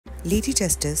Lady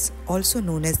Justice, also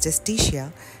known as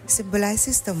Justitia,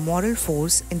 symbolizes the moral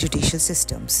force in judicial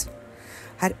systems.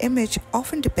 Her image,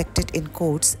 often depicted in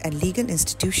courts and legal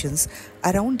institutions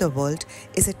around the world,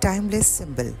 is a timeless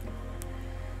symbol.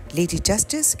 Lady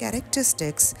Justice's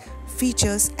characteristics,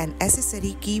 features, and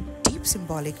accessories keep deep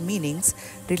symbolic meanings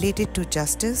related to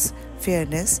justice,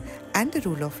 fairness, and the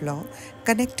rule of law,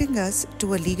 connecting us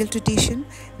to a legal tradition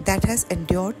that has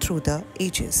endured through the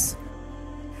ages.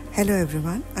 Hello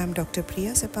everyone, I am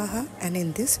Dr.Priya and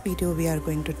in this video we are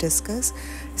going to discuss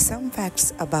some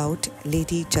facts about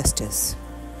Lady Justice.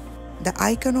 The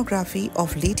iconography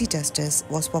of Lady Justice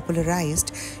was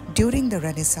popularized during the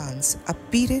Renaissance, a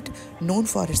period known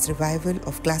for its revival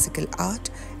of classical art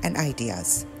and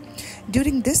ideas.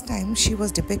 During this time, she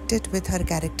was depicted with her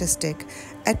characteristic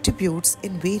attributes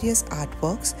in various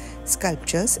artworks,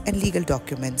 sculptures, and legal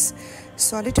documents,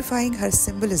 solidifying her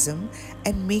symbolism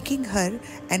and making her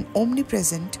an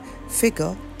omnipresent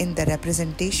figure in the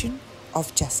representation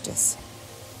of justice.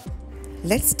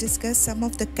 Let's discuss some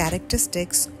of the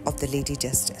characteristics of the Lady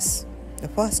Justice. The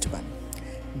first one,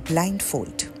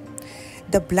 blindfold.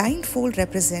 The blindfold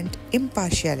represents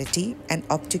impartiality and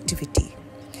objectivity.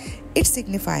 It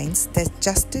signifies that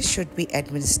justice should be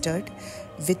administered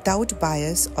without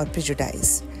bias or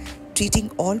prejudice, treating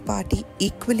all parties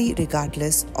equally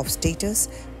regardless of status,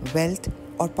 wealth,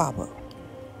 or power.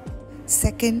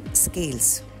 Second,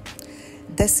 scales.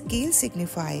 The scales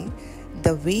signify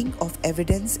the weighing of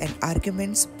evidence and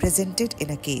arguments presented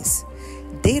in a case.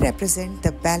 They represent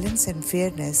the balance and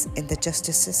fairness in the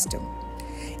justice system,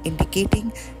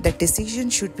 indicating that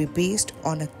decisions should be based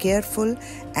on a careful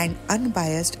and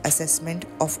unbiased assessment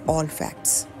of all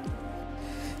facts.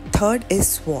 Third is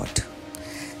sword.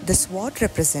 The sword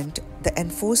represents the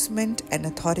enforcement and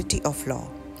authority of law.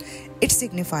 It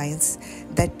signifies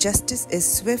that justice is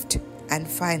swift and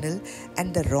final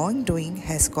and the wrongdoing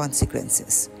has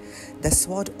consequences. The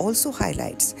sword also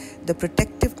highlights the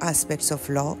protective aspects of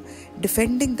law,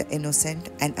 defending the innocent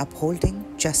and upholding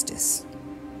justice.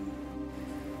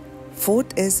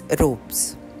 Fourth is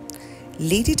robes.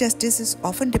 Lady Justice is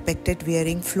often depicted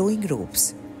wearing flowing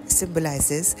robes,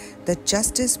 symbolizes the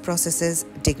justice process's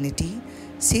dignity,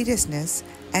 seriousness,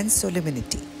 and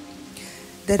solemnity.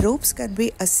 The robes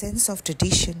convey a sense of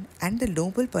tradition and the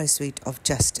noble pursuit of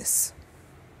justice.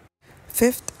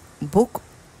 Fifth, book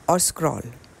or scroll.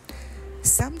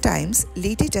 Sometimes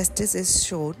Lady Justice is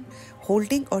shown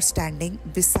holding or standing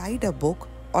beside a book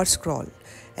or scroll,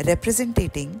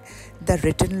 representing the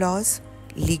written laws,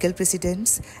 legal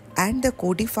precedents, and the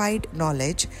codified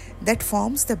knowledge that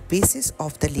forms the basis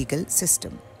of the legal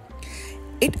system.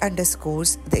 It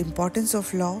underscores the importance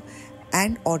of law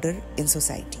and order in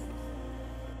society.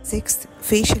 Sixth,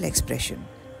 facial expression.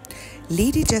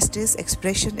 Lady Justice's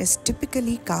expression is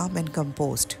typically calm and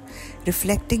composed,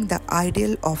 reflecting the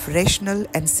ideal of rational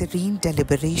and serene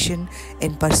deliberation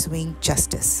in pursuing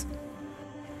justice.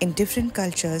 In different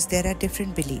cultures, there are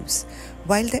different beliefs.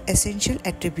 While the essential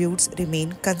attributes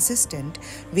remain consistent,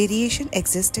 variation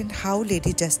exists in how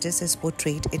Lady Justice is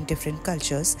portrayed in different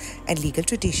cultures and legal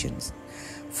traditions.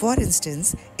 For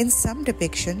instance, in some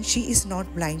depictions, she is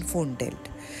not blindfolded,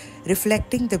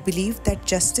 reflecting the belief that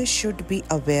justice should be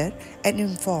aware and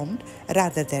informed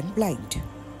rather than blind.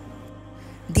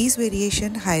 These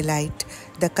variations highlight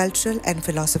the cultural and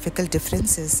philosophical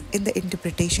differences in the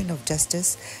interpretation of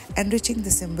justice, enriching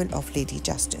the symbol of Lady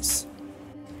Justice.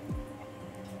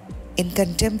 In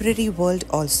contemporary world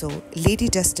also, Lady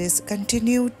Justice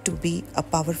continued to be a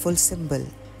powerful symbol.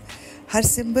 Her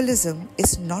symbolism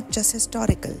is not just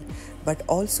historical, but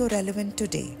also relevant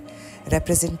today,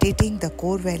 representing the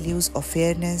core values of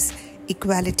fairness,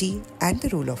 equality, and the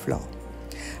rule of law.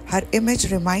 Her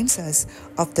image reminds us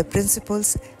of the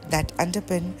principles that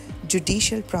underpin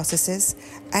judicial processes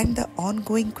and the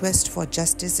ongoing quest for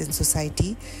justice in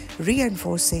society,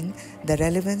 reinforcing the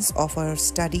relevance of our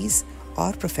studies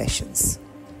or professions.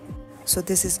 So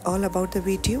this is all about the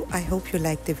video. I hope you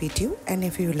like the video, and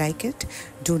if you like it,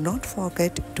 do not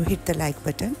forget to hit the like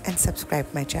button and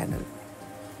subscribe my channel.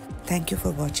 Thank you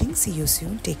for watching. See you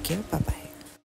soon. Take care. Bye-bye.